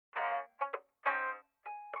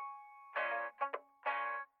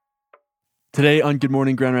Today on Good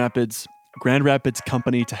Morning Grand Rapids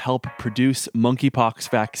company to help produce monkeypox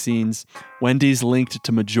vaccines, Wendy's linked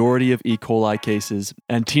to majority of E. coli cases,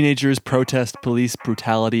 and teenagers protest police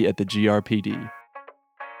brutality at the GRPD.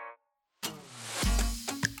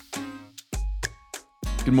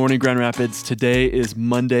 Good morning, Grand Rapids. Today is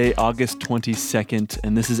Monday, August 22nd,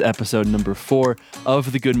 and this is episode number 4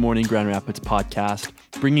 of the Good Morning Grand Rapids podcast,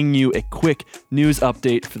 bringing you a quick news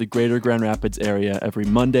update for the greater Grand Rapids area every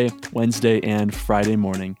Monday, Wednesday, and Friday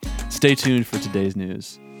morning. Stay tuned for today's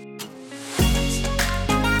news.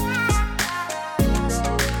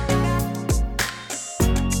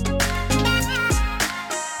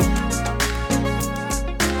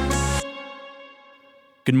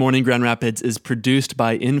 Good Morning Grand Rapids is produced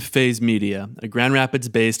by InPhase Media, a Grand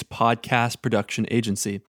Rapids-based podcast production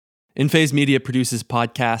agency. InPhase Media produces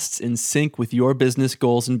podcasts in sync with your business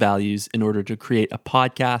goals and values in order to create a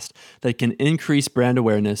podcast that can increase brand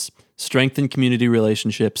awareness, strengthen community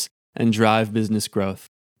relationships, and drive business growth.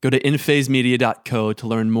 Go to inphasemedia.co to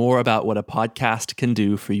learn more about what a podcast can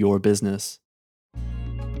do for your business.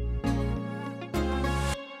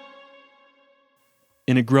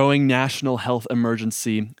 In a growing national health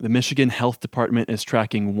emergency, the Michigan Health Department is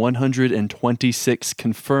tracking 126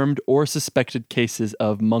 confirmed or suspected cases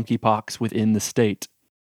of monkeypox within the state.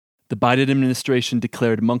 The Biden administration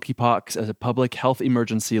declared monkeypox as a public health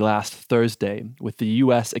emergency last Thursday, with the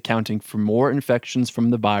U.S. accounting for more infections from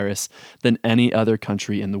the virus than any other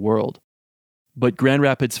country in the world. But Grand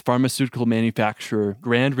Rapids pharmaceutical manufacturer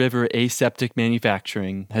Grand River Aseptic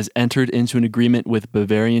Manufacturing has entered into an agreement with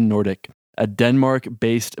Bavarian Nordic, a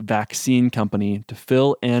Denmark-based vaccine company, to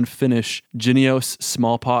fill and finish Jynneos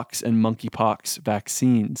smallpox and monkeypox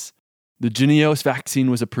vaccines. The Jynneos vaccine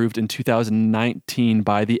was approved in 2019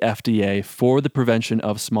 by the FDA for the prevention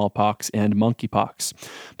of smallpox and monkeypox,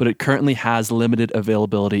 but it currently has limited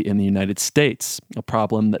availability in the United States, a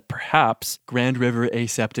problem that perhaps Grand River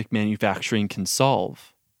Aseptic Manufacturing can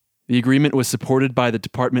solve. The agreement was supported by the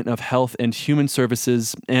Department of Health and Human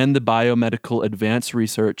Services and the Biomedical Advanced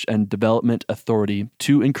Research and Development Authority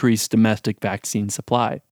to increase domestic vaccine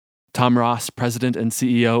supply. Tom Ross, president and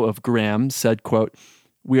CEO of GRAM, said, quote,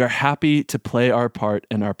 "We are happy to play our part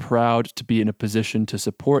and are proud to be in a position to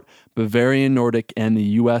support Bavarian Nordic and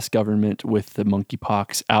the U.S. government with the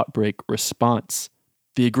monkeypox outbreak response."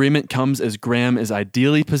 The agreement comes as GRAM is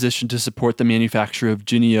ideally positioned to support the manufacture of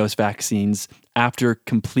Jynneos vaccines after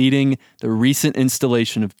completing the recent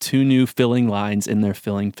installation of 2 new filling lines in their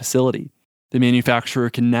filling facility. The manufacturer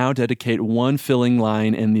can now dedicate 1 filling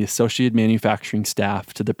line and the associated manufacturing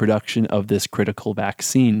staff to the production of this critical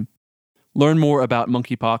vaccine. Learn more about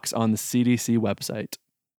monkeypox on the CDC website.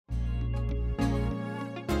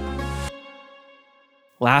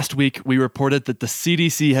 Last week, we reported that the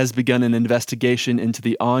CDC has begun an investigation into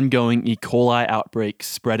the ongoing E. coli outbreak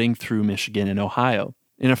spreading through Michigan and Ohio.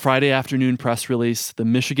 In a Friday afternoon press release, the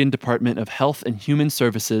Michigan Department of Health and Human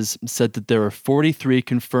Services said that there are 43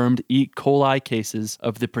 confirmed E. coli cases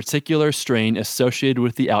of the particular strain associated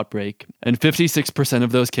with the outbreak, and 56%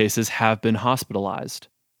 of those cases have been hospitalized.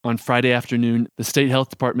 On Friday afternoon, the state health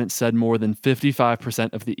department said more than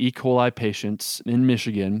 55% of the E. coli patients in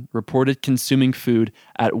Michigan reported consuming food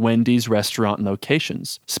at Wendy's restaurant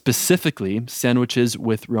locations, specifically sandwiches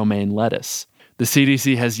with romaine lettuce. The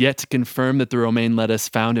CDC has yet to confirm that the romaine lettuce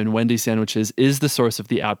found in Wendy's sandwiches is the source of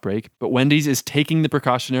the outbreak, but Wendy's is taking the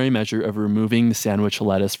precautionary measure of removing the sandwich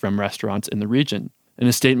lettuce from restaurants in the region. In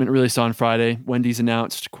a statement released on Friday, Wendy's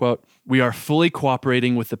announced, quote, "We are fully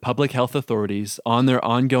cooperating with the public health authorities on their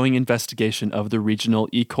ongoing investigation of the regional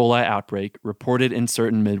E. coli outbreak reported in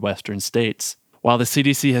certain Midwestern states. While the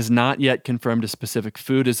CDC has not yet confirmed a specific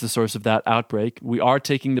food as the source of that outbreak, we are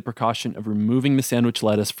taking the precaution of removing the sandwich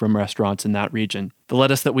lettuce from restaurants in that region. The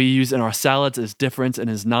lettuce that we use in our salads is different and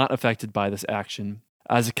is not affected by this action.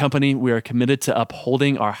 As a company, we are committed to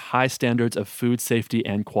upholding our high standards of food safety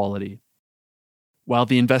and quality." While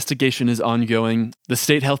the investigation is ongoing, the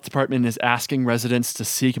state health department is asking residents to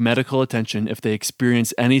seek medical attention if they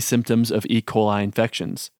experience any symptoms of E. coli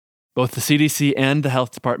infections. Both the CDC and the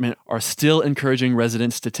health department are still encouraging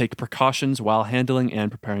residents to take precautions while handling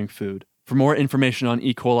and preparing food. For more information on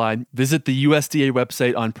E. coli, visit the USDA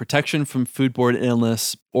website on protection from foodborne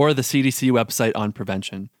illness or the CDC website on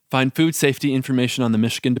prevention. Find food safety information on the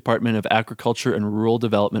Michigan Department of Agriculture and Rural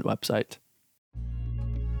Development website.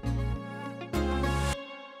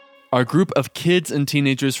 Our group of kids and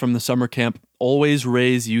teenagers from the summer camp Always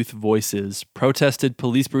Raise Youth Voices protested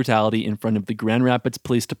police brutality in front of the Grand Rapids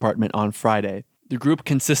Police Department on Friday. The group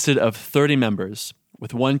consisted of 30 members,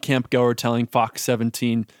 with one campgoer telling Fox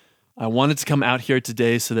 17, I wanted to come out here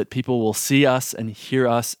today so that people will see us and hear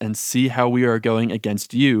us and see how we are going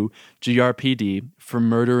against you, GRPD, for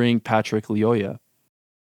murdering Patrick Lyoya.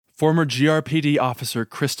 Former GRPD officer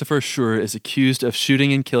Christopher Schur is accused of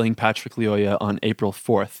shooting and killing Patrick Lyoya on April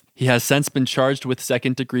 4th. He has since been charged with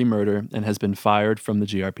second-degree murder and has been fired from the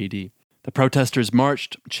GRPD. The protesters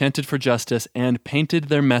marched, chanted for justice, and painted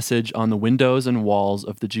their message on the windows and walls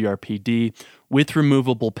of the GRPD with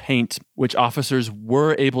removable paint, which officers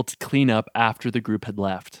were able to clean up after the group had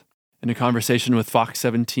left. In a conversation with Fox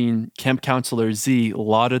 17, camp counselor Z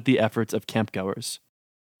lauded the efforts of campgoers.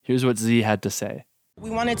 Here's what Z had to say. We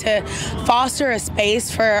wanted to foster a space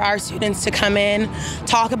for our students to come in,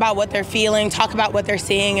 talk about what they're feeling, talk about what they're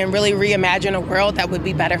seeing, and really reimagine a world that would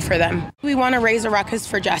be better for them. We want to raise a ruckus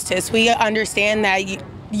for justice. We understand that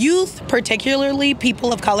youth, particularly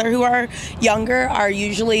people of color who are younger, are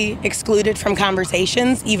usually excluded from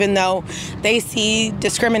conversations, even though they see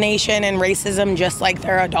discrimination and racism just like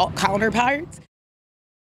their adult counterparts.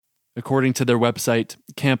 According to their website,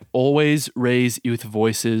 Camp Always Raise Youth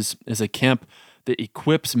Voices is a camp that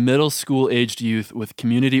equips middle school-aged youth with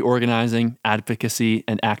community organizing, advocacy,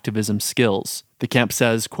 and activism skills. The camp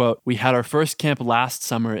says, quote, "We had our first camp last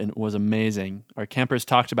summer and it was amazing. Our campers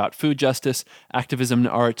talked about food justice, activism and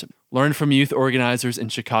art, learned from youth organizers in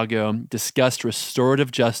Chicago, discussed restorative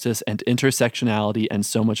justice and intersectionality, and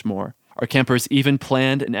so much more. Our campers even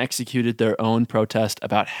planned and executed their own protest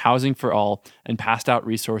about housing for all and passed out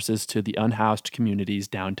resources to the unhoused communities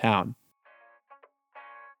downtown."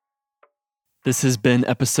 This has been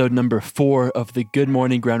episode number 4 of the Good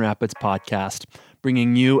Morning Grand Rapids podcast,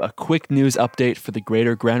 bringing you a quick news update for the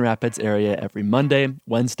greater Grand Rapids area every Monday,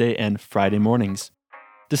 Wednesday, and Friday mornings.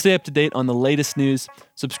 To stay up to date on the latest news,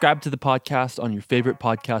 subscribe to the podcast on your favorite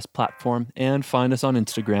podcast platform and find us on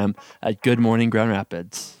Instagram at Good Morning Grand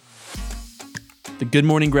Rapids. The Good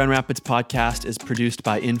Morning Grand Rapids podcast is produced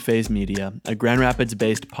by InPhase Media, a Grand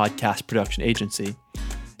Rapids-based podcast production agency.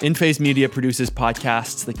 InPhase Media produces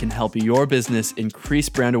podcasts that can help your business increase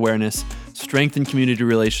brand awareness, strengthen community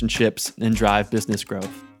relationships, and drive business growth.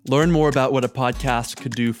 Learn more about what a podcast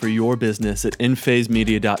could do for your business at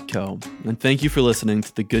inphasemedia.co. And thank you for listening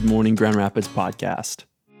to the Good Morning Grand Rapids podcast.